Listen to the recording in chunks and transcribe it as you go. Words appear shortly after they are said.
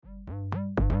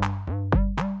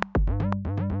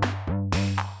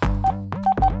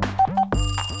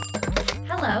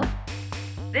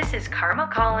This is Karma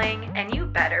calling, and you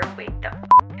better wake the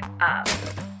up.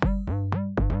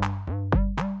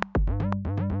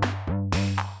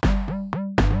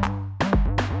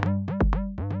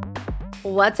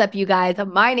 What's up, you guys?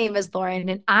 My name is Lauren,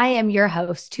 and I am your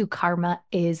host to Karma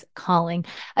is Calling,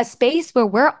 a space where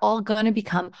we're all going to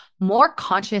become more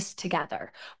conscious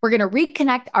together. We're going to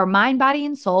reconnect our mind, body,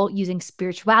 and soul using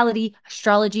spirituality,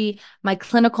 astrology, my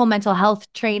clinical mental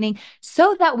health training,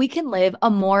 so that we can live a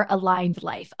more aligned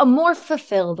life, a more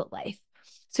fulfilled life.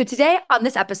 So, today on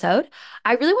this episode,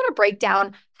 I really want to break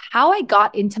down how I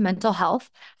got into mental health,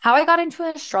 how I got into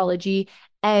astrology,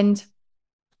 and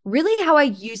really how I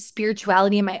use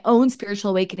spirituality in my own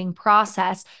spiritual awakening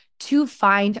process to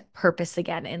find purpose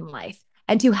again in life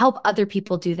and to help other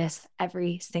people do this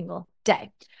every single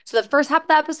day. So, the first half of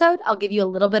the episode, I'll give you a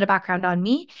little bit of background on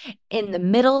me. In the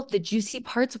middle, the juicy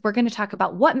parts, we're going to talk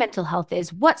about what mental health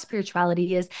is, what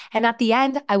spirituality is. And at the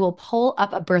end, I will pull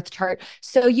up a birth chart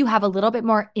so you have a little bit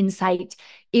more insight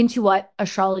into what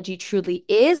astrology truly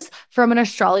is from an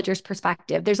astrologer's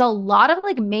perspective. There's a lot of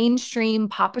like mainstream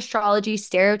pop astrology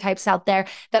stereotypes out there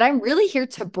that I'm really here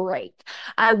to break.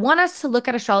 I want us to look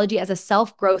at astrology as a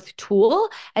self-growth tool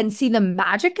and see the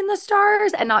magic in the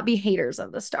stars and not be haters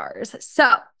of the stars.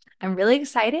 So I'm really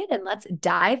excited, and let's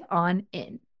dive on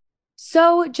in.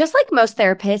 So, just like most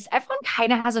therapists, everyone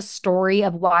kind of has a story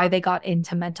of why they got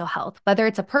into mental health, whether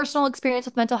it's a personal experience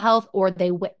with mental health or they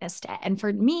witnessed it. And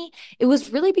for me, it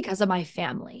was really because of my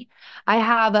family. I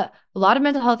have a lot of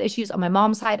mental health issues on my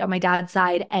mom's side, on my dad's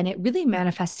side, and it really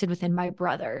manifested within my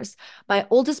brothers. My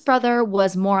oldest brother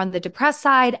was more on the depressed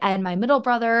side, and my middle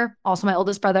brother, also my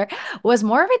oldest brother, was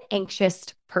more of an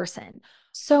anxious person.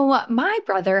 So, my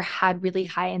brother had really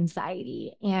high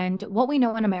anxiety. And what we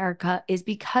know in America is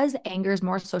because anger is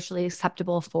more socially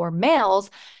acceptable for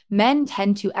males, men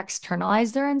tend to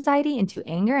externalize their anxiety into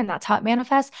anger, and that's how it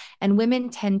manifests. And women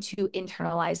tend to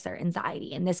internalize their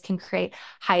anxiety. And this can create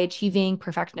high achieving,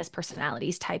 perfectionist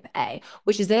personalities type A,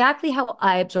 which is exactly how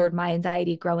I absorbed my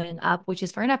anxiety growing up, which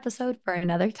is for an episode for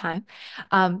another time.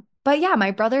 But yeah, my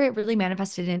brother, it really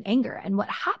manifested in anger. And what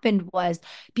happened was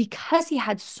because he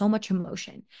had so much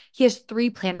emotion, he has three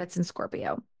planets in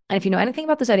Scorpio. And if you know anything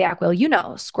about the zodiac wheel, you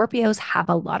know Scorpios have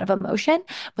a lot of emotion,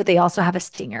 but they also have a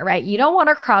stinger, right? You don't want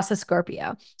to cross a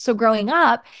Scorpio. So growing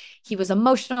up, he was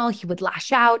emotional. He would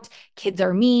lash out. Kids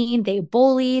are mean. They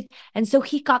bullied. And so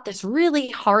he got this really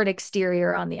hard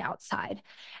exterior on the outside.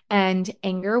 And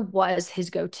anger was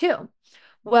his go to.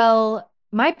 Well,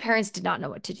 my parents did not know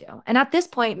what to do. And at this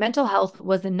point, mental health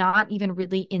was not even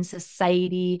really in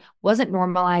society, wasn't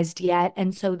normalized yet.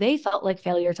 And so they felt like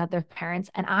failures at their parents.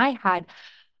 And I had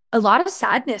a lot of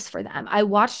sadness for them. I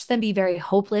watched them be very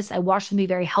hopeless. I watched them be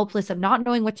very helpless of not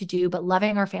knowing what to do, but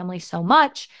loving our family so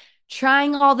much,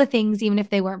 trying all the things, even if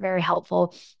they weren't very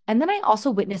helpful. And then I also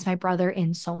witnessed my brother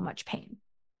in so much pain.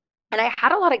 And I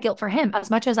had a lot of guilt for him, as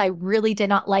much as I really did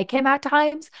not like him at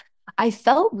times. I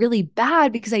felt really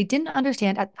bad because I didn't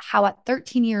understand how at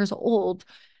 13 years old,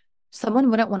 someone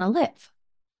wouldn't want to live.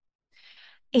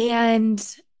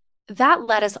 And that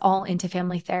led us all into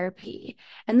family therapy.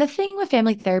 And the thing with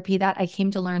family therapy that I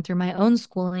came to learn through my own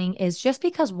schooling is just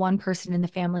because one person in the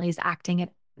family is acting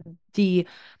at the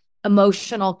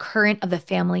emotional current of the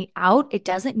family out, it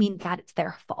doesn't mean that it's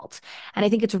their fault. And I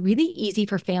think it's really easy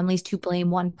for families to blame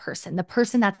one person, the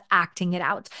person that's acting it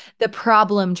out, the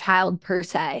problem child per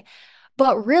se.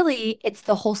 But really, it's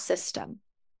the whole system.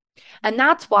 And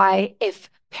that's why if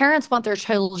parents want their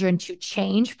children to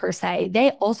change per se,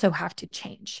 they also have to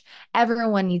change.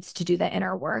 Everyone needs to do the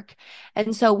inner work.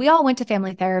 And so we all went to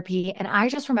family therapy. And I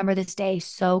just remember this day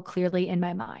so clearly in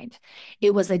my mind.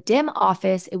 It was a dim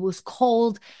office, it was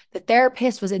cold. The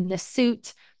therapist was in this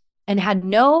suit and had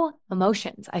no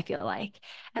emotions, I feel like.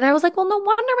 And I was like, well, no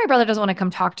wonder my brother doesn't want to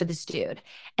come talk to this dude.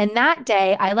 And that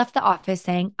day, I left the office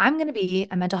saying, I'm going to be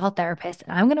a mental health therapist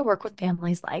and I'm going to work with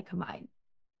families like mine.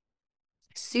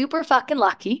 Super fucking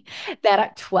lucky that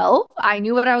at 12, I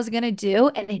knew what I was going to do,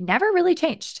 and it never really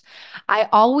changed. I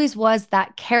always was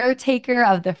that caretaker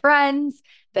of the friends,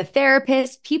 the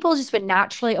therapist. People just would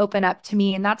naturally open up to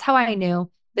me, and that's how I knew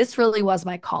this really was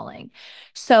my calling.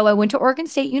 So I went to Oregon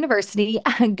State University,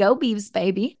 go Beavs,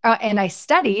 baby, and I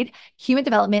studied human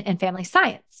development and family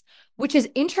science, which is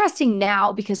interesting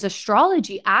now because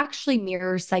astrology actually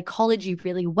mirrors psychology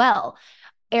really well.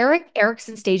 Eric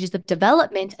Erickson's stages of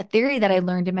development, a theory that I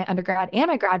learned in my undergrad and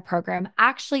my grad program,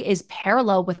 actually is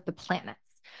parallel with the planets.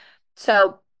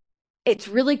 So it's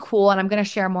really cool. And I'm going to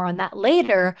share more on that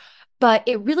later. But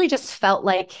it really just felt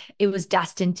like it was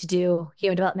destined to do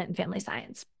human development and family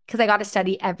science because I got to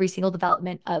study every single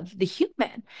development of the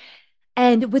human.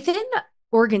 And within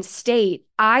Oregon State,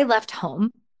 I left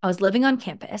home. I was living on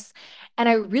campus and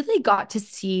I really got to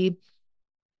see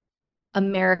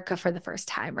America for the first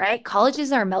time, right?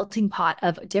 Colleges are a melting pot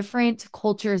of different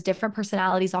cultures, different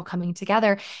personalities all coming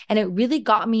together. And it really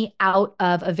got me out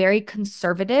of a very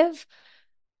conservative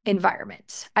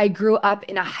environment. I grew up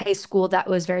in a high school that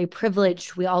was very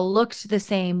privileged. We all looked the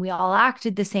same. We all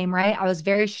acted the same, right? I was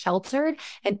very sheltered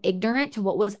and ignorant to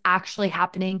what was actually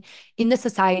happening in the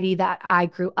society that I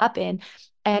grew up in.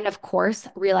 And of course,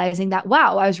 realizing that,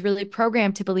 wow, I was really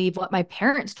programmed to believe what my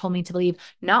parents told me to believe,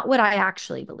 not what I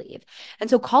actually believe. And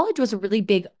so college was a really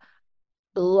big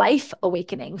life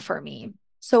awakening for me.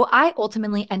 So I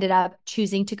ultimately ended up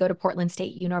choosing to go to Portland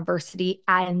State University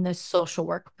and the social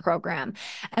work program.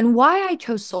 And why I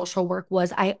chose social work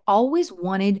was I always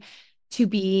wanted to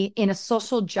be in a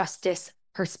social justice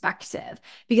perspective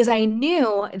because I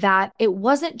knew that it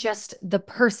wasn't just the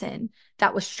person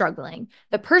that was struggling.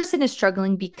 The person is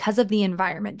struggling because of the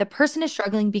environment. The person is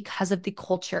struggling because of the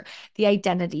culture, the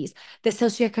identities, the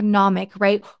socioeconomic,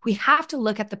 right? We have to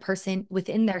look at the person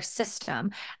within their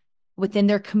system, within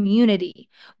their community,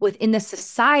 within the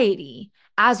society,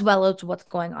 as well as what's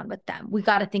going on with them. We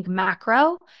got to think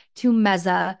macro to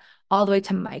meso, all the way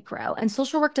to micro. And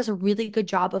social work does a really good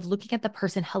job of looking at the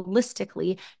person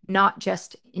holistically, not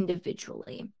just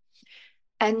individually.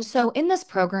 And so in this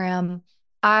program,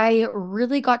 I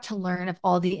really got to learn of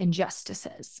all the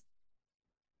injustices.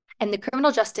 And the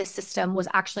criminal justice system was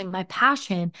actually my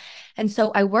passion. And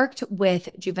so I worked with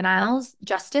juveniles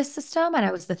justice system and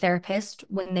I was the therapist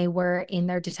when they were in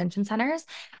their detention centers.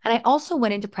 And I also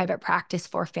went into private practice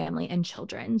for family and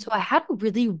children. So I had a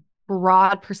really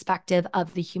broad perspective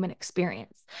of the human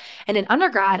experience. And in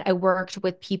undergrad, I worked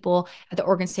with people at the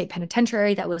Oregon State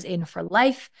Penitentiary that was in for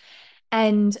life.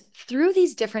 And through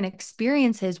these different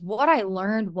experiences, what I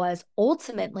learned was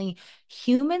ultimately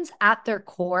humans at their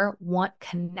core want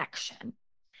connection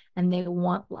and they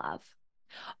want love.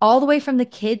 All the way from the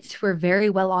kids who are very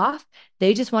well off,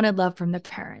 they just wanted love from their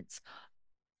parents,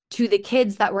 to the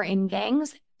kids that were in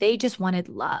gangs, they just wanted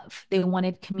love. They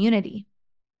wanted community.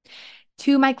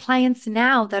 To my clients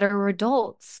now that are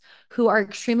adults who are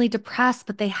extremely depressed,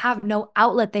 but they have no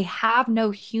outlet, they have no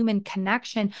human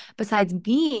connection besides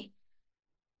me,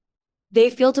 they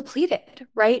feel depleted,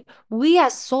 right? We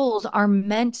as souls are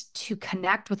meant to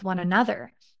connect with one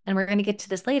another. And we're going to get to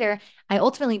this later. I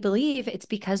ultimately believe it's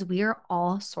because we are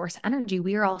all source energy.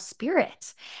 We are all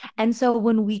spirit. And so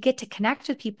when we get to connect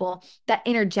with people that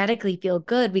energetically feel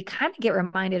good, we kind of get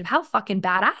reminded of how fucking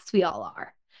badass we all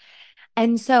are.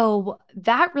 And so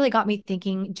that really got me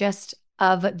thinking just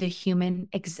of the human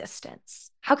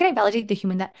existence. How can I validate the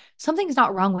human that something's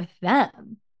not wrong with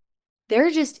them? They're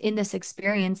just in this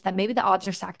experience that maybe the odds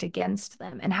are stacked against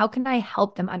them. And how can I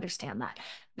help them understand that?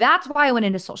 That's why I went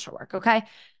into social work. Okay.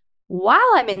 While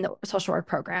I'm in the social work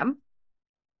program,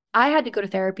 I had to go to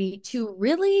therapy to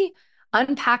really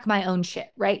unpack my own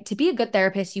shit, right? To be a good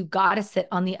therapist, you got to sit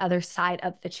on the other side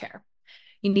of the chair.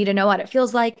 You need to know what it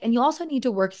feels like. And you also need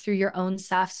to work through your own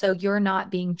stuff so you're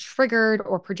not being triggered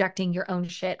or projecting your own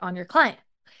shit on your client.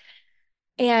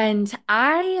 And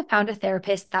I found a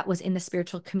therapist that was in the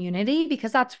spiritual community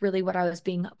because that's really what I was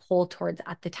being pulled towards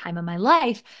at the time of my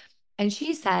life. And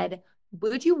she said,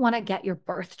 would you want to get your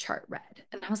birth chart read?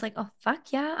 And I was like, oh,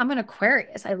 fuck yeah. I'm an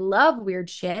Aquarius. I love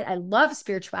weird shit. I love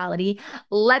spirituality.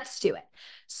 Let's do it.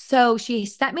 So she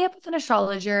set me up with an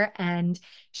astrologer and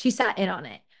she sat in on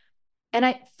it. And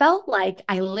I felt like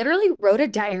I literally wrote a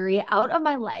diary out of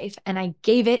my life and I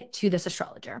gave it to this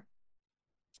astrologer.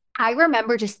 I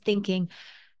remember just thinking,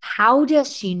 how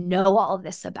does she know all of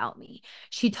this about me?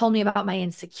 She told me about my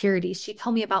insecurities. She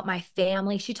told me about my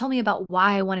family. She told me about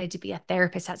why I wanted to be a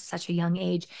therapist at such a young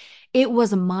age. It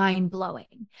was mind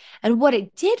blowing. And what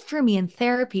it did for me in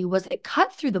therapy was it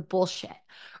cut through the bullshit,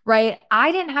 right?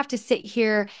 I didn't have to sit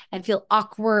here and feel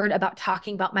awkward about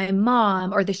talking about my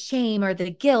mom or the shame or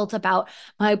the guilt about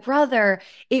my brother.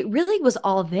 It really was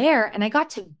all there. And I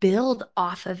got to build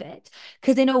off of it.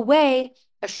 Because in a way,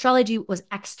 astrology was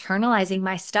externalizing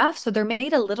my stuff. So there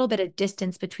made a little bit of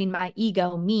distance between my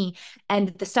ego, me, and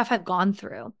the stuff I've gone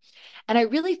through. And I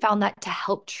really found that to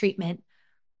help treatment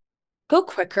go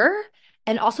quicker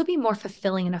and also be more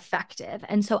fulfilling and effective.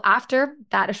 And so after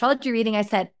that astrology reading, I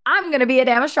said, I'm going to be a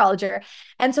damn astrologer.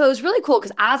 And so it was really cool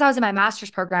because as I was in my master's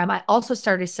program, I also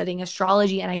started studying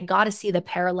astrology and I got to see the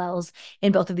parallels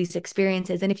in both of these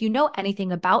experiences. And if you know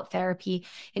anything about therapy,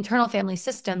 internal family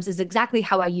systems is exactly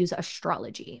how I use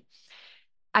astrology.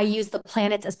 I use the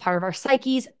planets as part of our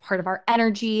psyches, part of our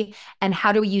energy, and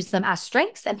how do we use them as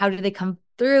strengths and how do they come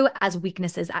through as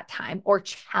weaknesses at time or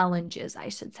challenges, I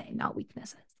should say, not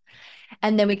weaknesses.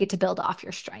 And then we get to build off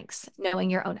your strengths, knowing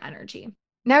your own energy.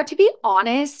 Now, to be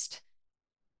honest,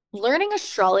 learning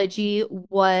astrology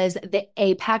was the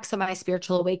apex of my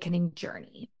spiritual awakening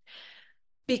journey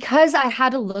because I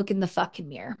had to look in the fucking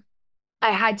mirror.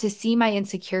 I had to see my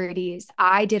insecurities.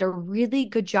 I did a really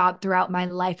good job throughout my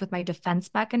life with my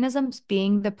defense mechanisms,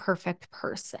 being the perfect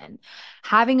person,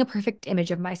 having a perfect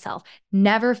image of myself,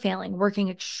 never failing, working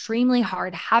extremely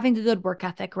hard, having a good work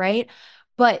ethic, right?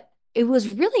 But it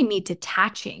was really me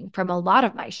detaching from a lot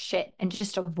of my shit and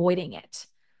just avoiding it.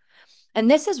 And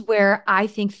this is where I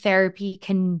think therapy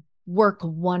can work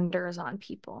wonders on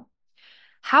people.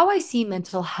 How I see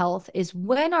mental health is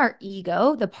when our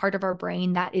ego, the part of our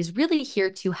brain that is really here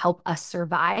to help us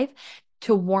survive,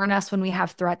 to warn us when we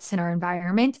have threats in our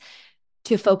environment,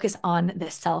 to focus on the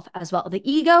self as well. The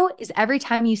ego is every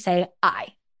time you say I.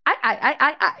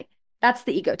 That's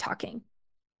the ego talking.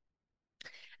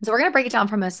 So we're going to break it down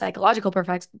from a psychological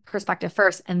perspective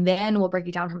first, and then we'll break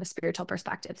it down from a spiritual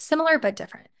perspective. Similar, but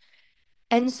different.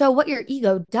 And so what your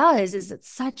ego does is at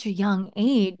such a young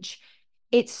age,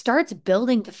 it starts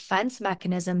building defense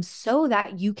mechanisms so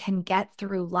that you can get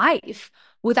through life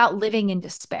without living in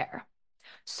despair,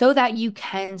 so that you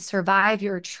can survive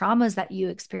your traumas that you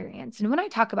experience. And when I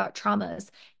talk about traumas,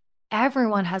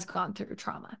 everyone has gone through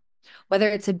trauma, whether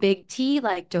it's a big T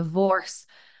like divorce,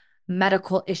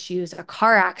 medical issues, a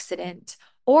car accident,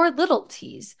 or little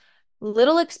T's,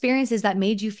 little experiences that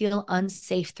made you feel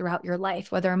unsafe throughout your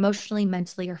life, whether emotionally,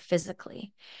 mentally, or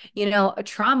physically. A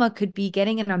trauma could be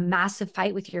getting in a massive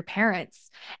fight with your parents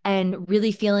and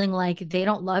really feeling like they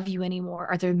don't love you anymore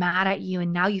or they're mad at you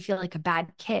and now you feel like a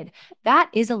bad kid. That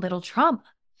is a little trauma.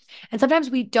 And sometimes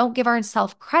we don't give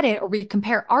ourselves credit or we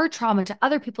compare our trauma to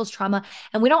other people's trauma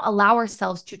and we don't allow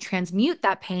ourselves to transmute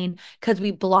that pain because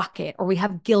we block it or we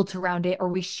have guilt around it or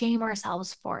we shame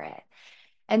ourselves for it.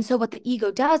 And so what the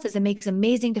ego does is it makes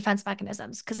amazing defense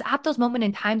mechanisms because at those moments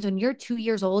in times when you're 2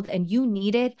 years old and you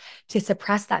needed to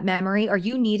suppress that memory or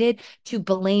you needed to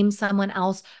blame someone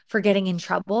else for getting in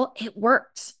trouble, it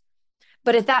worked.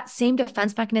 But if that same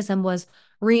defense mechanism was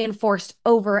reinforced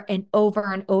over and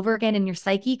over and over again in your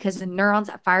psyche, because the neurons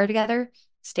that fire together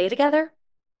stay together,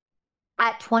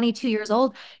 at 22 years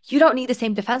old, you don't need the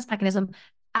same defense mechanism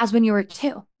as when you were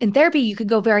 2. In therapy, you could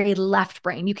go very left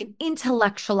brain. You can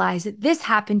intellectualize it. This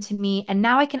happened to me, and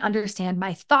now I can understand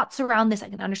my thoughts around this. I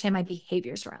can understand my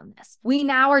behaviors around this. We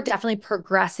now are definitely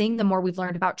progressing the more we've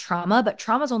learned about trauma, but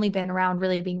trauma's only been around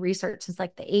really being researched since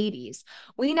like the 80s.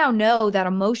 We now know that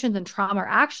emotions and trauma are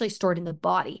actually stored in the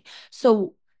body.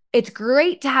 So it's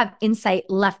great to have insight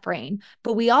left brain,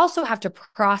 but we also have to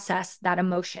process that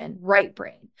emotion right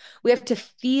brain. We have to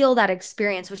feel that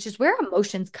experience, which is where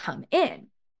emotions come in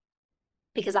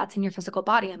because that's in your physical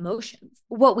body, emotions.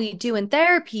 What we do in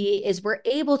therapy is we're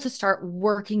able to start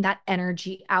working that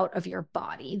energy out of your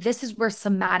body. This is where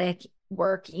somatic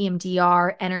work,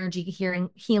 EMDR, energy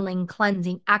healing,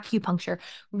 cleansing, acupuncture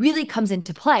really comes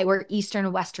into play, where Eastern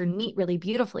and Western meet really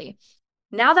beautifully.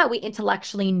 Now that we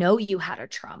intellectually know you had a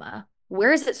trauma,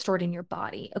 where is it stored in your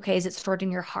body? Okay, is it stored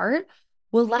in your heart?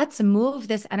 Well, let's move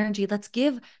this energy. Let's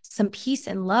give some peace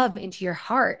and love into your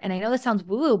heart. And I know this sounds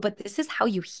woo-woo, but this is how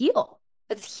you heal.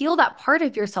 Let's heal that part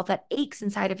of yourself that aches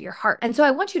inside of your heart. And so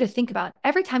I want you to think about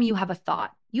every time you have a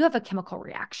thought, you have a chemical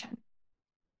reaction.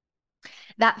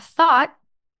 That thought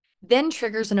then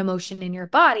triggers an emotion in your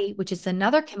body, which is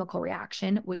another chemical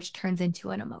reaction, which turns into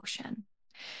an emotion.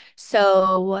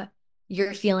 So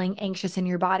you're feeling anxious in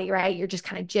your body, right? You're just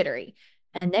kind of jittery.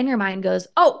 And then your mind goes,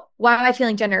 oh, why am I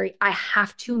feeling jittery? I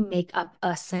have to make up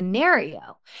a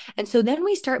scenario. And so then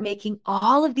we start making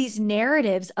all of these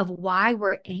narratives of why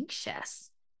we're anxious.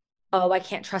 Oh, I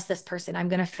can't trust this person. I'm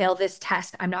going to fail this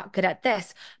test. I'm not good at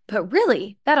this. But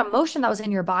really, that emotion that was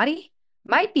in your body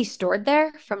might be stored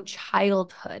there from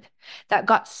childhood that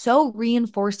got so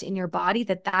reinforced in your body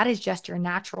that that is just your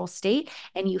natural state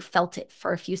and you felt it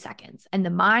for a few seconds and the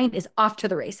mind is off to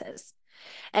the races.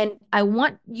 And I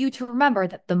want you to remember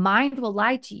that the mind will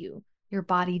lie to you, your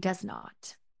body does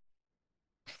not.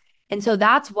 And so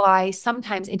that's why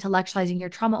sometimes intellectualizing your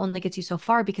trauma only gets you so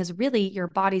far because really your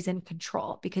body's in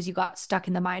control because you got stuck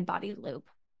in the mind body loop.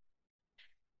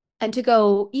 And to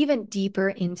go even deeper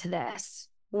into this,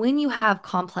 when you have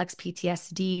complex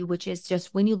PTSD, which is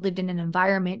just when you lived in an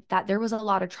environment that there was a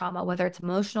lot of trauma, whether it's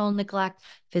emotional neglect,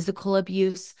 physical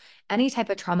abuse, any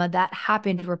type of trauma that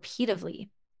happened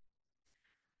repeatedly,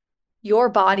 your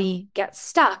body gets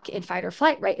stuck in fight or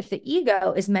flight, right? If the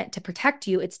ego is meant to protect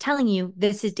you, it's telling you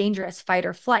this is dangerous, fight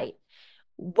or flight.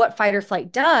 What fight or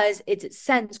flight does is it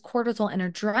sends cortisol and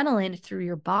adrenaline through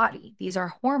your body. These are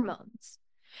hormones.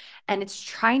 And it's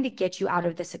trying to get you out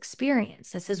of this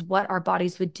experience. This is what our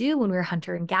bodies would do when we were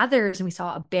hunter and gatherers and we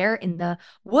saw a bear in the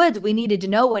woods. We needed to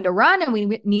know when to run and we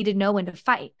needed to know when to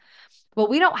fight. Well,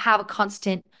 we don't have a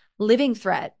constant living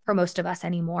threat for most of us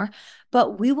anymore,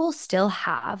 but we will still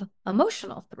have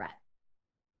emotional threat.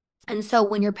 And so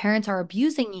when your parents are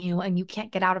abusing you and you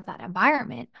can't get out of that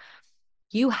environment,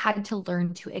 you had to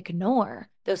learn to ignore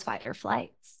those fight or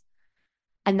flights.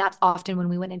 And that's often when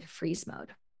we went into freeze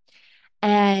mode.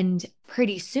 And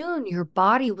pretty soon, your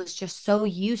body was just so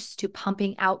used to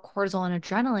pumping out cortisol and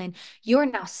adrenaline, you're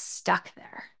now stuck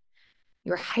there.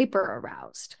 You're hyper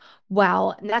aroused.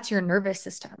 Well, and that's your nervous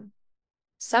system.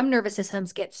 Some nervous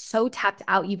systems get so tapped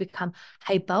out, you become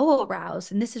hypo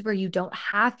aroused. And this is where you don't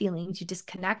have feelings. You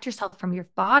disconnect yourself from your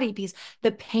body because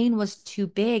the pain was too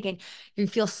big and you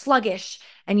feel sluggish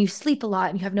and you sleep a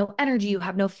lot and you have no energy, you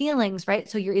have no feelings, right?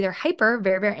 So you're either hyper,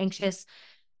 very, very anxious,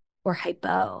 or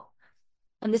hypo.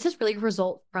 And this is really a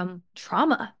result from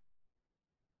trauma.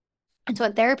 And so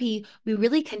in therapy, we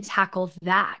really can tackle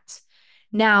that.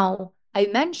 Now, I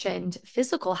mentioned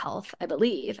physical health, I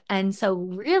believe. And so,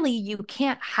 really, you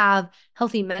can't have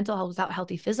healthy mental health without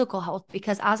healthy physical health,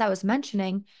 because as I was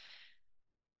mentioning,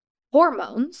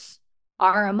 hormones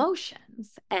are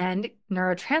emotions and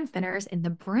neurotransmitters in the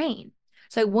brain.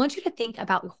 So, I want you to think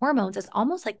about hormones as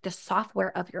almost like the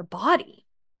software of your body.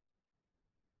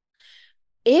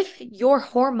 If your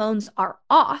hormones are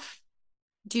off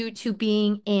due to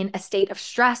being in a state of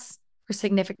stress for a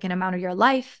significant amount of your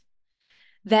life,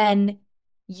 then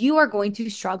you are going to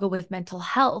struggle with mental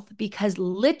health because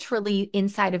literally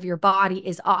inside of your body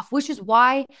is off, which is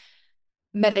why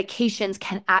medications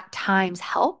can at times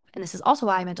help. And this is also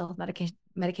why mental health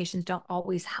medications don't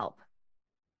always help,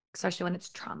 especially when it's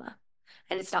trauma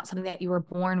and it's not something that you were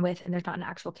born with and there's not an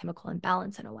actual chemical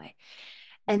imbalance in a way.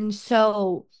 And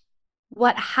so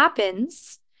what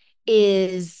happens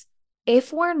is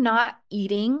if we're not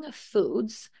eating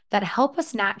foods that help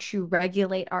us naturally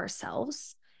regulate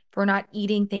ourselves, if we're not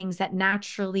eating things that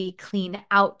naturally clean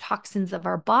out toxins of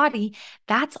our body,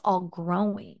 that's all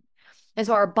growing. And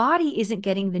so our body isn't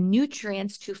getting the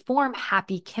nutrients to form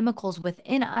happy chemicals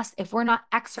within us if we're not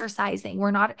exercising,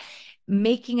 we're not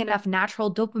making enough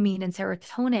natural dopamine and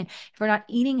serotonin, if we're not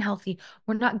eating healthy,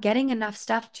 we're not getting enough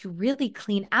stuff to really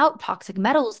clean out toxic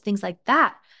metals, things like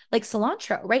that, like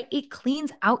cilantro, right? It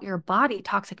cleans out your body,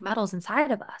 toxic metals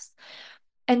inside of us.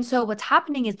 And so what's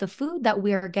happening is the food that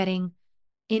we are getting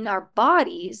in our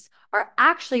bodies are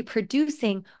actually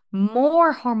producing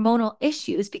more hormonal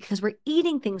issues because we're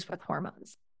eating things with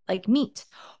hormones like meat,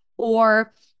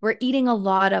 or we're eating a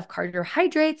lot of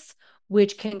carbohydrates,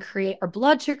 which can create our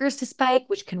blood sugars to spike,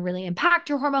 which can really impact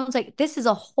your hormones. Like this is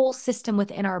a whole system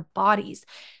within our bodies.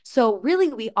 So really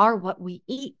we are what we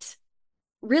eat.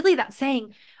 Really that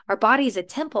saying our body is a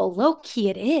temple, low key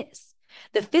it is.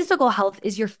 The physical health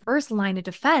is your first line of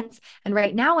defense. And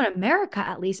right now in America,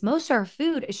 at least, most of our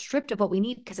food is stripped of what we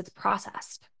need because it's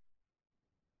processed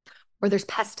or there's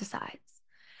pesticides.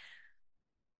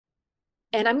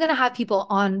 And I'm going to have people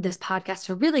on this podcast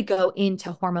to really go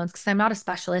into hormones because I'm not a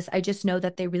specialist. I just know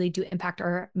that they really do impact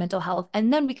our mental health.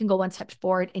 And then we can go one step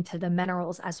forward into the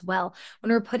minerals as well.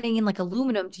 When we're putting in like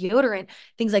aluminum, deodorant,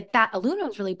 things like that, aluminum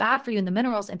is really bad for you and the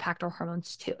minerals impact our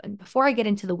hormones too. And before I get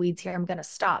into the weeds here, I'm going to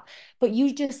stop. But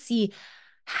you just see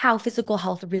how physical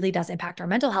health really does impact our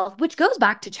mental health, which goes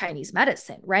back to Chinese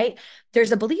medicine, right?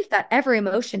 There's a belief that every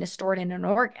emotion is stored in an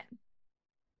organ.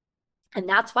 And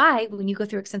that's why when you go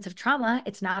through extensive trauma,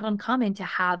 it's not uncommon to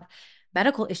have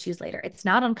medical issues later. It's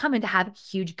not uncommon to have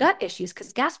huge gut issues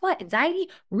because guess what? Anxiety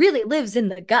really lives in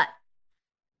the gut,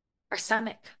 our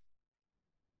stomach.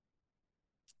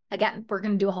 Again, we're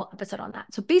going to do a whole episode on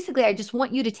that. So basically, I just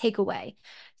want you to take away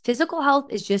physical health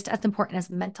is just as important as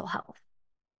mental health.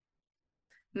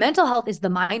 Mental health is the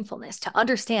mindfulness to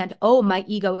understand, oh, my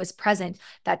ego is present.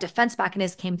 That defense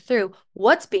mechanism came through.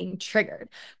 What's being triggered?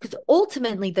 Because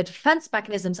ultimately, the defense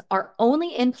mechanisms are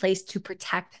only in place to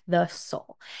protect the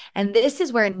soul. And this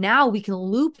is where now we can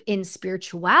loop in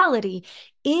spirituality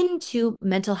into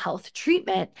mental health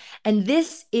treatment. And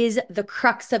this is the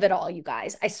crux of it all, you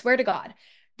guys. I swear to God,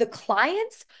 the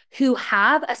clients who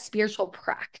have a spiritual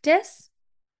practice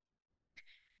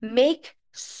make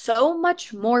so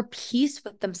much more peace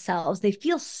with themselves. They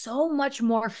feel so much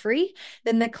more free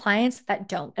than the clients that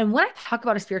don't. And when I talk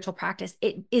about a spiritual practice,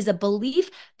 it is a belief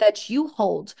that you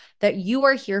hold that you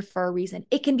are here for a reason.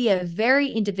 It can be a very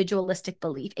individualistic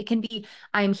belief. It can be,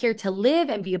 I am here to live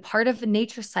and be a part of the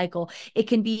nature cycle. It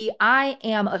can be, I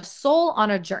am a soul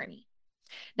on a journey.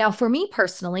 Now, for me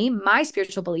personally, my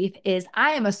spiritual belief is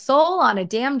I am a soul on a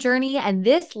damn journey, and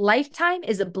this lifetime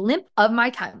is a blimp of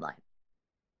my timeline.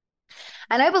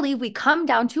 And I believe we come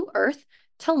down to earth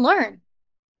to learn.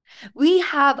 We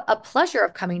have a pleasure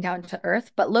of coming down to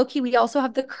earth, but low-key, we also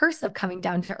have the curse of coming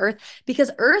down to earth because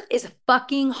earth is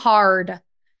fucking hard,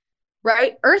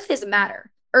 right? Earth is matter.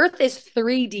 Earth is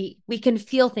 3D. We can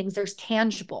feel things, there's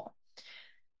tangible.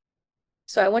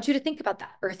 So I want you to think about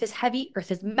that. Earth is heavy,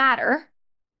 earth is matter.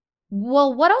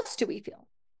 Well, what else do we feel?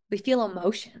 We feel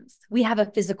emotions. We have a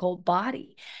physical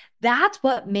body. That's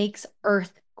what makes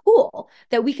Earth cool,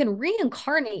 that we can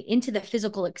reincarnate into the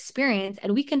physical experience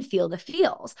and we can feel the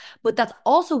feels. But that's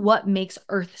also what makes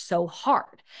Earth so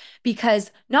hard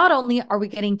because not only are we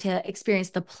getting to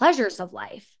experience the pleasures of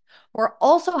life, we're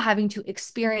also having to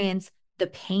experience the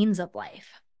pains of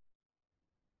life.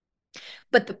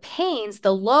 But the pains,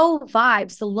 the low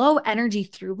vibes, the low energy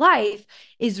through life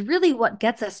is really what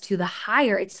gets us to the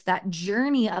higher. It's that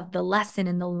journey of the lesson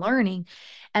and the learning.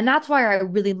 And that's why I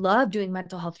really love doing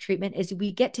mental health treatment is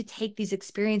we get to take these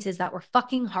experiences that were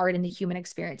fucking hard in the human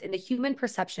experience, in the human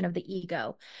perception of the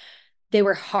ego. They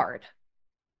were hard.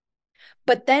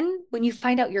 But then when you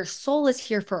find out your soul is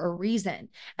here for a reason,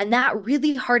 and that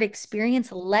really hard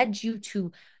experience led you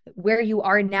to where you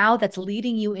are now, that's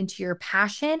leading you into your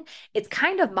passion, it's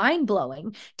kind of mind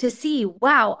blowing to see,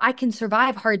 wow, I can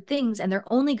survive hard things and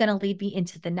they're only going to lead me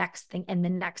into the next thing and the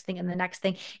next thing and the next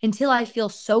thing until I feel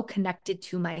so connected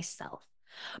to myself.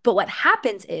 But what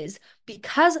happens is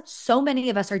because so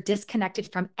many of us are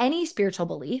disconnected from any spiritual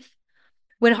belief,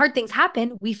 when hard things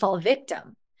happen, we fall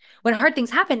victim. When hard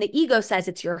things happen, the ego says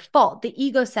it's your fault. The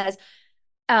ego says,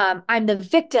 I'm the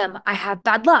victim. I have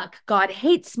bad luck. God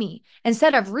hates me.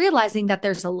 Instead of realizing that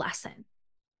there's a lesson.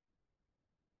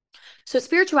 So,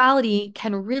 spirituality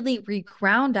can really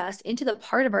reground us into the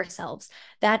part of ourselves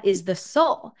that is the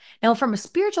soul. Now, from a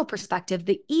spiritual perspective,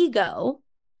 the ego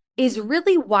is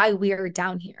really why we are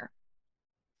down here.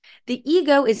 The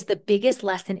ego is the biggest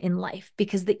lesson in life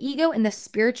because the ego in the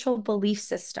spiritual belief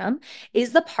system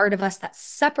is the part of us that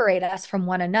separate us from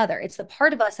one another. It's the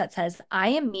part of us that says, I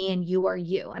am me and you are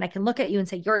you. And I can look at you and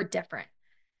say, you're different.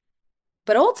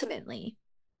 But ultimately,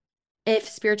 if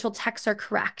spiritual texts are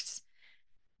correct,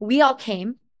 we all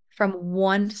came from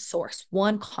one source,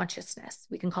 one consciousness.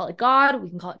 We can call it God, we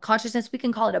can call it consciousness, we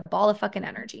can call it a ball of fucking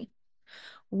energy.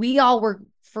 We all were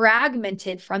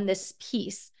fragmented from this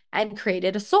piece and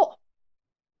created a soul.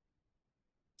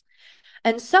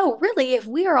 And so, really, if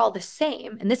we are all the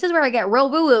same, and this is where I get real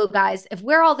woo woo, guys, if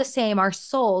we're all the same, our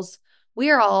souls, we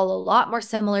are all a lot more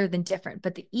similar than different.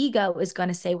 But the ego is going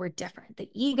to say we're different. The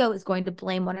ego is going to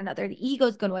blame one another. The ego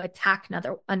is going to attack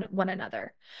one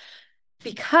another.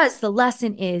 Because the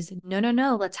lesson is no, no,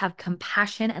 no, let's have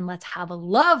compassion and let's have a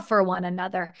love for one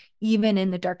another, even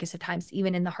in the darkest of times,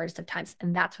 even in the hardest of times.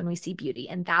 And that's when we see beauty.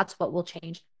 And that's what will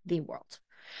change the world.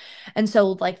 And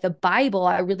so, like the Bible,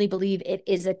 I really believe it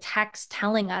is a text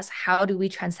telling us how do we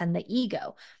transcend the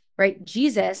ego, right?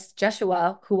 Jesus,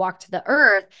 Joshua, who walked the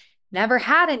earth, never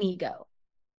had an ego,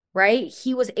 right?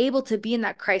 He was able to be in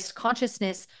that Christ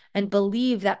consciousness and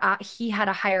believe that he had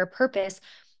a higher purpose.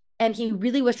 And he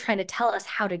really was trying to tell us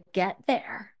how to get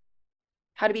there,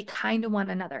 how to be kind to one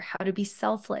another, how to be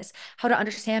selfless, how to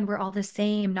understand we're all the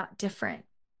same, not different.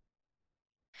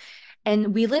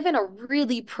 And we live in a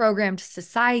really programmed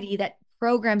society that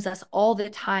programs us all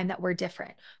the time that we're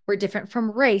different. We're different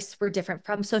from race, we're different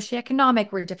from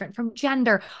socioeconomic, we're different from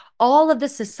gender. All of the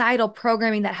societal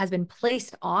programming that has been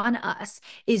placed on us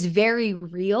is very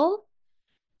real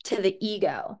to the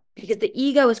ego because the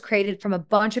ego is created from a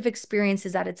bunch of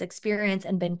experiences that it's experienced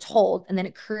and been told. And then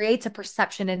it creates a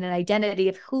perception and an identity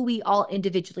of who we all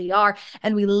individually are.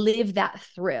 And we live that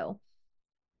through.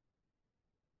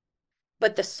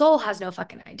 But the soul has no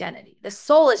fucking identity. The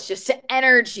soul is just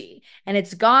energy and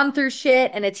it's gone through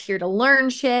shit and it's here to learn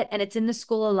shit and it's in the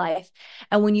school of life.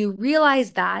 And when you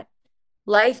realize that,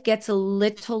 life gets a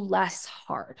little less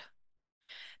hard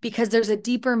because there's a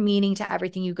deeper meaning to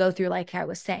everything you go through, like I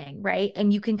was saying, right?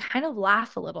 And you can kind of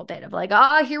laugh a little bit of like,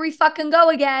 oh, here we fucking go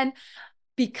again.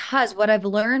 Because what I've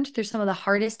learned through some of the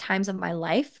hardest times of my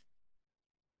life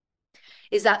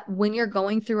is that when you're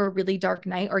going through a really dark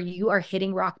night or you are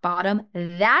hitting rock bottom,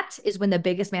 that is when the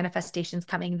biggest manifestation's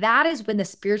coming. That is when the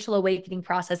spiritual awakening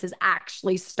process is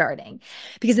actually starting.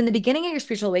 Because in the beginning of your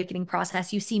spiritual awakening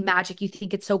process, you see magic, you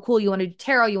think it's so cool, you want to do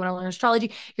tarot, you want to learn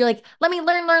astrology. You're like, let me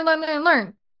learn, learn, learn, learn,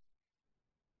 learn.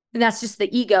 And that's just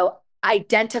the ego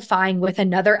identifying with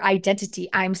another identity.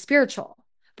 I'm spiritual.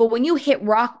 But when you hit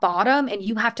rock bottom and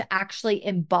you have to actually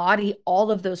embody all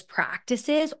of those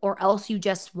practices, or else you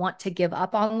just want to give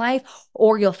up on life,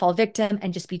 or you'll fall victim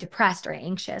and just be depressed or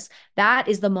anxious, that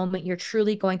is the moment you're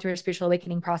truly going through a spiritual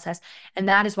awakening process. And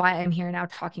that is why I'm here now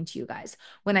talking to you guys.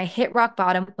 When I hit rock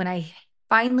bottom, when I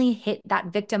finally hit that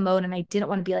victim mode and I didn't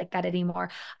want to be like that anymore,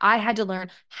 I had to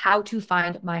learn how to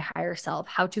find my higher self,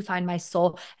 how to find my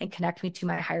soul and connect me to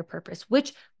my higher purpose,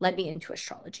 which led me into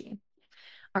astrology.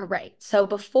 All right. So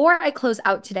before I close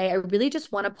out today, I really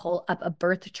just want to pull up a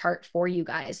birth chart for you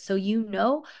guys so you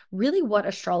know really what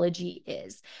astrology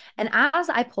is. And as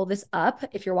I pull this up,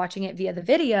 if you're watching it via the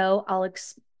video,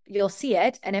 you'll see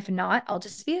it. And if not, I'll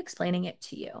just be explaining it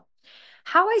to you.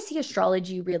 How I see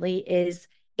astrology really is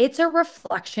it's a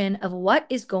reflection of what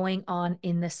is going on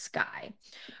in the sky,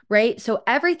 right? So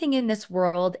everything in this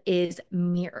world is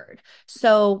mirrored.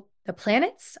 So the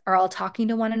planets are all talking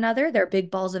to one another. They're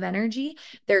big balls of energy.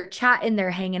 They're chatting,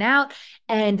 they're hanging out.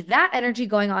 And that energy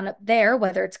going on up there,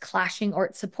 whether it's clashing or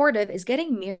it's supportive, is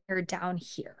getting mirrored down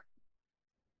here.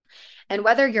 And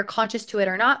whether you're conscious to it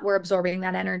or not, we're absorbing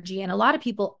that energy. And a lot of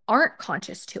people aren't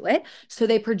conscious to it. So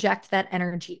they project that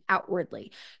energy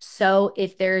outwardly. So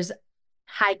if there's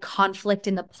high conflict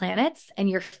in the planets and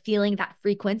you're feeling that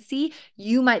frequency,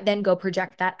 you might then go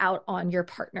project that out on your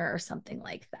partner or something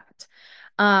like that.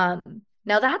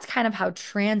 Now that's kind of how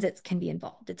transits can be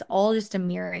involved. It's all just a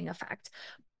mirroring effect.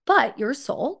 But your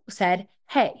soul said,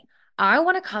 hey, I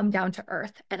want to come down to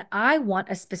earth and I want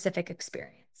a specific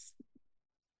experience.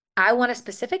 I want a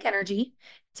specific energy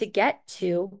to get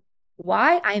to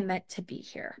why I'm meant to be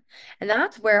here. And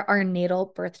that's where our natal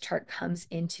birth chart comes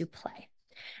into play.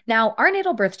 Now, our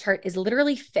natal birth chart is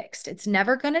literally fixed. It's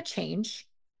never going to change.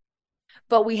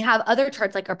 But we have other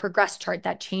charts like our progress chart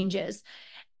that changes.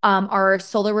 Our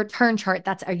solar return chart,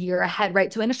 that's a year ahead,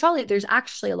 right? So in astrology, there's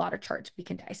actually a lot of charts we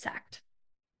can dissect.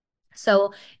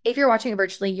 So if you're watching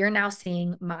virtually, you're now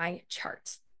seeing my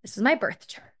charts. This is my birth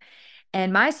chart.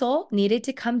 And my soul needed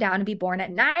to come down and be born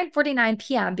at 9:49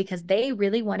 p.m. because it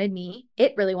really wanted me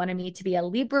to be a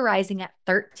Libra rising at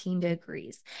 13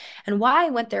 degrees. And why I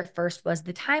went there first was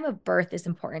the time of birth is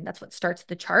important. That's what starts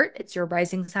the chart. It's your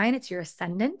rising sign, it's your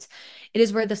ascendant. It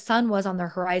is where the sun was on the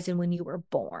horizon when you were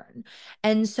born.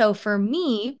 And so for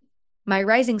me, my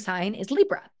rising sign is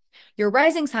Libra. Your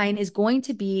rising sign is going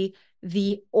to be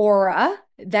the aura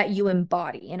that you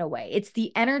embody in a way. It's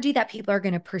the energy that people are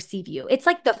going to perceive you. It's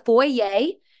like the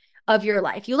foyer of your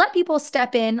life. You let people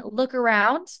step in, look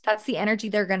around. That's the energy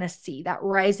they're going to see, that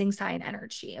rising sign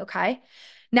energy. Okay.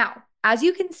 Now, as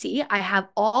you can see, I have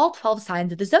all 12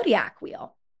 signs of the zodiac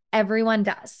wheel. Everyone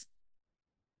does.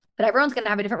 But everyone's going to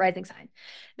have a different rising sign.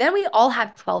 Then we all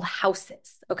have 12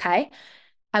 houses. Okay.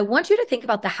 I want you to think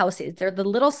about the houses. They're the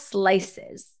little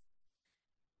slices,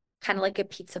 kind of like a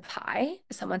pizza pie.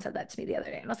 Someone said that to me the other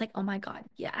day, and I was like, oh my God,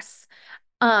 yes.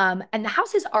 And the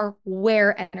houses are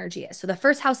where energy is. So the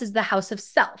first house is the house of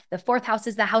self. The fourth house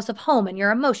is the house of home and your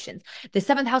emotions. The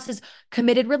seventh house is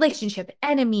committed relationship,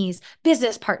 enemies,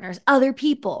 business partners, other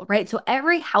people, right? So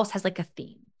every house has like a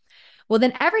theme. Well,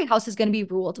 then every house is going to be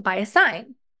ruled by a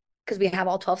sign because we have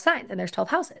all 12 signs and there's 12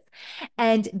 houses.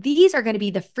 And these are going to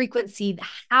be the frequency,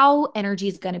 how energy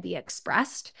is going to be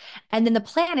expressed. And then the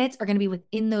planets are going to be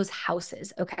within those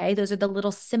houses. Okay. Those are the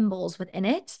little symbols within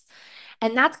it.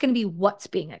 And that's going to be what's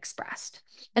being expressed.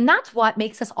 And that's what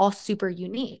makes us all super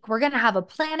unique. We're going to have a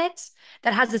planet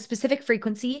that has a specific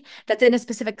frequency that's in a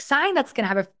specific sign that's going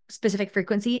to have a specific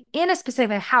frequency in a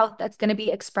specific house that's going to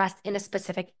be expressed in a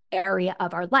specific area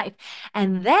of our life.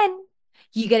 And then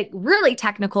you get really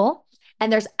technical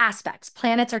and there's aspects.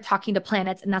 Planets are talking to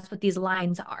planets, and that's what these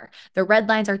lines are. The red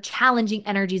lines are challenging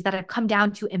energies that I've come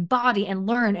down to embody and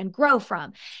learn and grow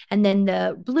from. And then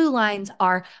the blue lines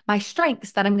are my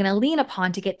strengths that I'm going to lean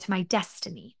upon to get to my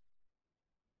destiny.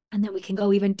 And then we can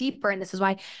go even deeper. And this is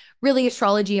why really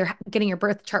astrology or getting your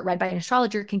birth chart read by an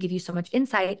astrologer can give you so much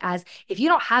insight, as if you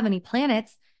don't have any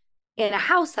planets in a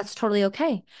house, that's totally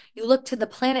okay. You look to the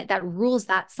planet that rules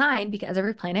that sign, because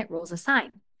every planet rules a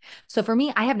sign. So for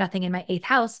me, I have nothing in my eighth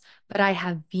house, but I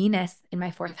have Venus in my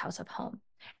fourth house of home.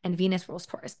 And Venus rules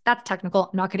Taurus. That's technical.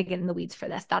 I'm not going to get in the weeds for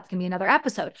this. That's going to be another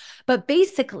episode. But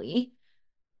basically,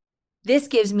 this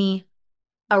gives me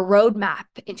a roadmap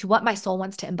into what my soul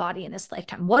wants to embody in this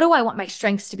lifetime. What do I want my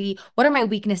strengths to be? What are my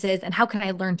weaknesses? And how can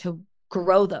I learn to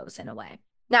grow those in a way?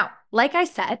 Now, like I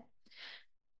said,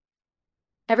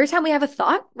 every time we have a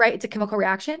thought, right, it's a chemical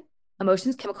reaction.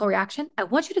 Emotions, chemical reaction. I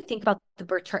want you to think about the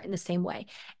birth chart in the same way.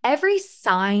 Every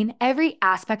sign, every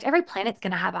aspect, every planet's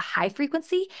going to have a high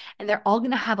frequency, and they're all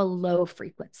going to have a low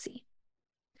frequency.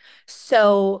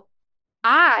 So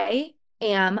I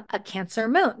am a Cancer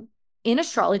moon. In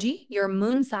astrology, your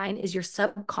moon sign is your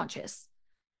subconscious.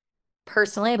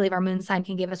 Personally, I believe our moon sign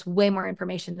can give us way more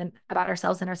information than about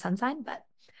ourselves than our sun sign, but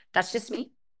that's just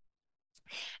me.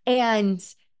 And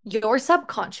your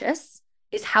subconscious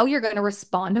is how you're going to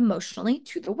respond emotionally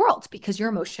to the world, because your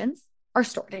emotions are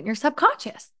stored in your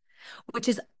subconscious, which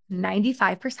is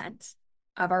 95%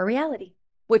 of our reality,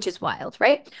 which is wild,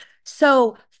 right?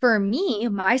 So for me,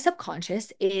 my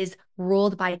subconscious is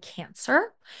ruled by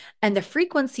Cancer, and the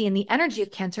frequency and the energy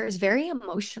of Cancer is very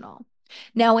emotional.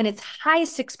 Now, in its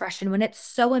highest expression, when it's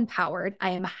so empowered, I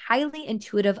am highly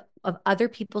intuitive of other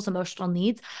people's emotional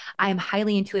needs. I am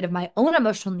highly intuitive of my own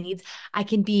emotional needs. I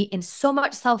can be in so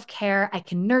much self care. I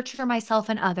can nurture myself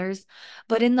and others.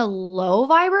 But in the low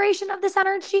vibration of this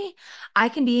energy, I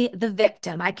can be the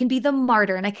victim. I can be the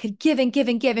martyr, and I could give and give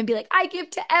and give and be like, I give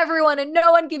to everyone and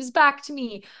no one gives back to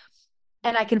me.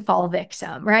 And I can fall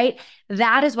victim, right?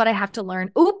 That is what I have to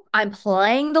learn. Oop, I'm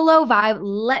playing the low vibe.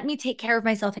 Let me take care of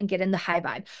myself and get in the high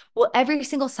vibe. Well, every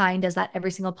single sign does that.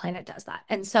 Every single planet does that.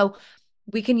 And so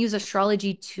we can use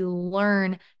astrology to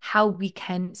learn how we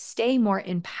can stay more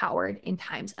empowered in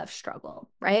times of struggle,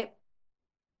 right?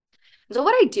 So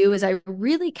what I do is I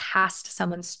really cast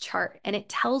someone's chart, and it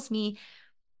tells me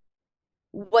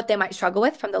what they might struggle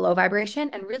with from the low vibration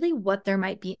and really what there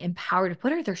might be empowered.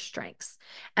 What are their strengths?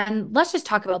 And let's just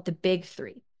talk about the big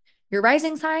three. Your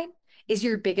rising sign is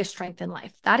your biggest strength in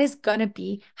life. That is going to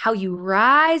be how you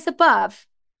rise above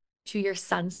to your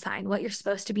sun sign, what you're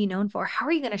supposed to be known for. How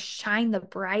are you going to shine the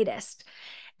brightest?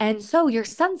 And so your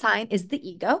sun sign is the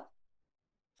ego,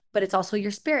 but it's also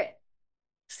your spirit.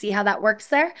 See how that works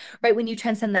there, right? When you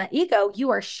transcend that ego, you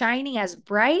are shining as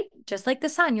bright, just like the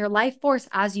sun, your life force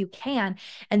as you can.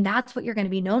 And that's what you're going to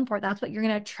be known for. That's what you're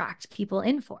going to attract people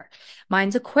in for.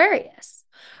 Mine's Aquarius,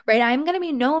 right? I'm going to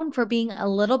be known for being a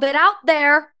little bit out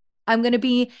there.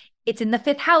 It's in the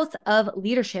fifth house of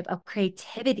leadership, of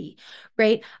creativity,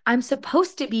 right? I'm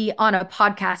supposed to be on a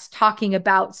podcast talking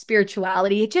about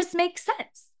spirituality. It just makes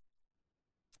sense.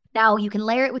 Now you can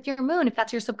layer it with your moon. If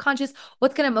that's your subconscious,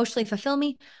 what's going to emotionally fulfill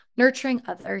me? Nurturing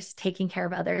others, taking care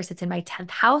of others. It's in my 10th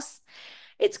house.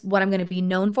 It's what I'm going to be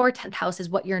known for. 10th house is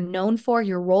what you're known for,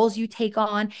 your roles you take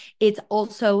on. It's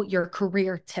also your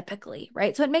career typically,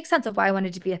 right? So it makes sense of why I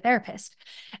wanted to be a therapist.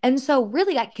 And so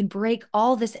really I can break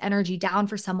all this energy down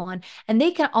for someone, and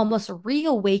they can almost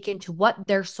reawaken to what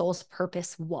their soul's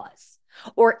purpose was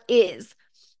or is.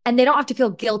 And they don't have to feel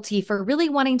guilty for really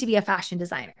wanting to be a fashion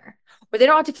designer, or they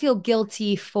don't have to feel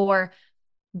guilty for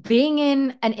being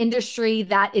in an industry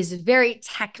that is very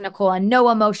technical and no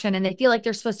emotion, and they feel like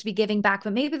they're supposed to be giving back,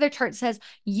 but maybe their chart says,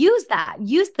 use that,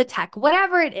 use the tech,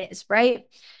 whatever it is, right?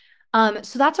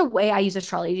 So that's a way I use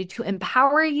astrology to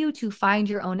empower you to find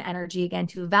your own energy again,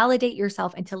 to validate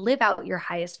yourself and to live out your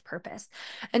highest purpose.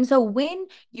 And so when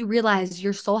you realize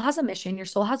your soul has a mission, your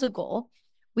soul has a goal,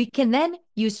 we can then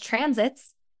use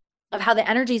transits of how the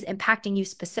energy is impacting you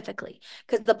specifically,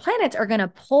 because the planets are going to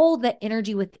pull the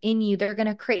energy within you. They're going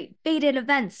to create fated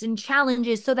events and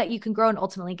challenges so that you can grow and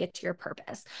ultimately get to your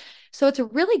purpose. So it's a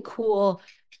really cool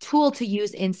tool to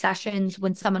use in sessions.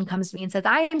 When someone comes to me and says,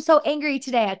 I am so angry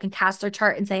today, I can cast their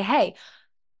chart and say, hey,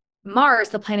 Mars,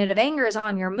 the planet of anger, is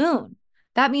on your moon.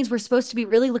 That means we're supposed to be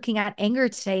really looking at anger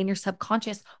today in your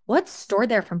subconscious. What's stored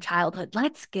there from childhood?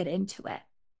 Let's get into it.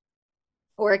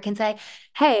 Or it can say,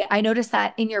 hey, I noticed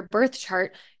that in your birth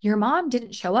chart, your mom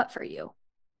didn't show up for you.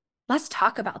 Let's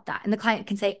talk about that. And the client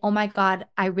can say, oh my God,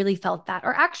 I really felt that.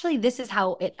 Or actually, this is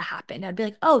how it happened. I'd be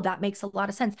like, oh, that makes a lot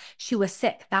of sense. She was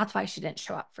sick. That's why she didn't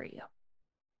show up for you.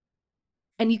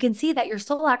 And you can see that your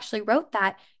soul actually wrote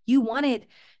that. You wanted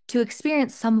to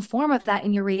experience some form of that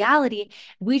in your reality.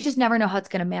 We just never know how it's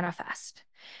going to manifest.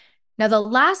 Now, the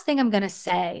last thing I'm going to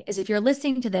say is if you're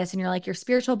listening to this and you're like, you're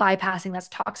spiritual bypassing, that's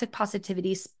toxic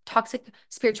positivity, toxic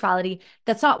spirituality,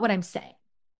 that's not what I'm saying.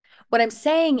 What I'm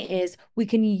saying is we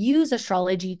can use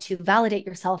astrology to validate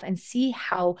yourself and see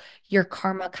how your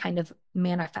karma kind of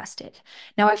manifested.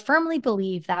 Now, I firmly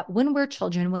believe that when we're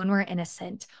children, when we're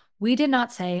innocent, we did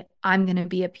not say, I'm going to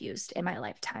be abused in my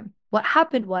lifetime. What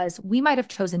happened was we might have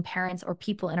chosen parents or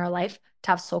people in our life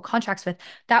to have soul contracts with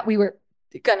that we were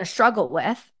going to struggle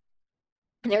with,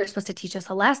 and they were supposed to teach us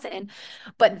a lesson,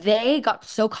 but they got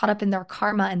so caught up in their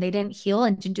karma and they didn't heal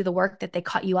and didn't do the work that they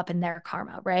caught you up in their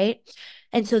karma, right?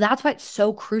 And so that's why it's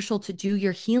so crucial to do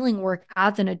your healing work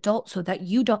as an adult so that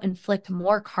you don't inflict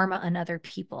more karma on other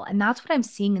people. And that's what I'm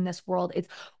seeing in this world. It's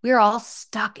we're all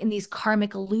stuck in these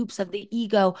karmic loops of the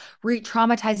ego,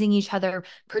 re-traumatizing each other,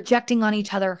 projecting on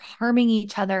each other, harming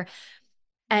each other,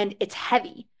 and it's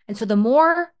heavy. And so the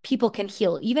more people can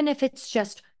heal, even if it's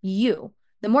just you,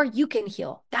 the more you can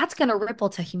heal, that's going to ripple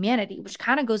to humanity, which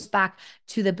kind of goes back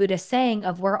to the Buddhist saying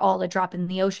of we're all a drop in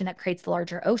the ocean that creates the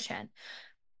larger ocean.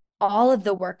 All of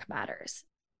the work matters.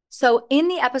 So in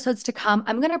the episodes to come,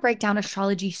 I'm going to break down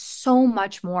astrology so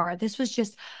much more. This was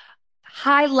just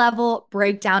high level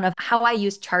breakdown of how I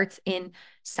use charts in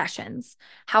sessions,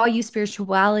 how I use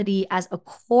spirituality as a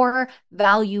core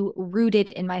value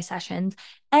rooted in my sessions,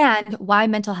 and why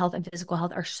mental health and physical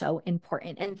health are so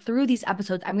important. And through these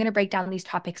episodes, I'm going to break down these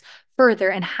topics further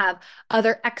and have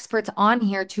other experts on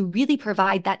here to really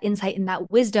provide that insight and that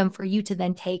wisdom for you to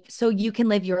then take so you can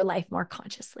live your life more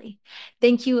consciously.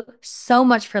 Thank you so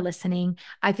much for listening.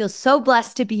 I feel so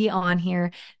blessed to be on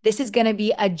here. This is going to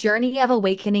be a journey of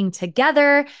awakening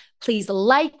together. Please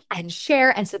like and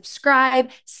share and subscribe.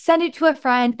 Send it to a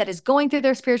friend that is going through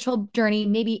their spiritual journey,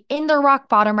 maybe in their rock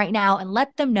bottom right now, and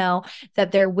let them know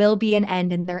that there will be an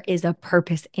end and there is a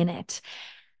purpose in it.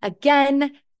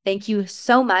 Again, thank you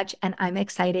so much. And I'm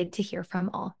excited to hear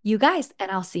from all you guys, and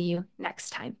I'll see you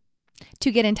next time.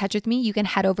 To get in touch with me, you can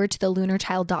head over to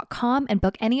thelunarchild.com and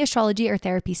book any astrology or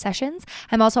therapy sessions.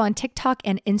 I'm also on TikTok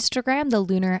and Instagram, The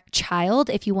Lunar Child,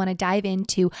 if you want to dive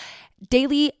into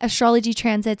daily astrology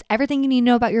transits, everything you need to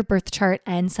know about your birth chart,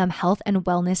 and some health and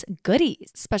wellness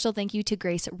goodies. Special thank you to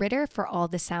Grace Ritter for all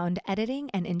the sound editing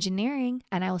and engineering,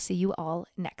 and I will see you all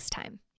next time.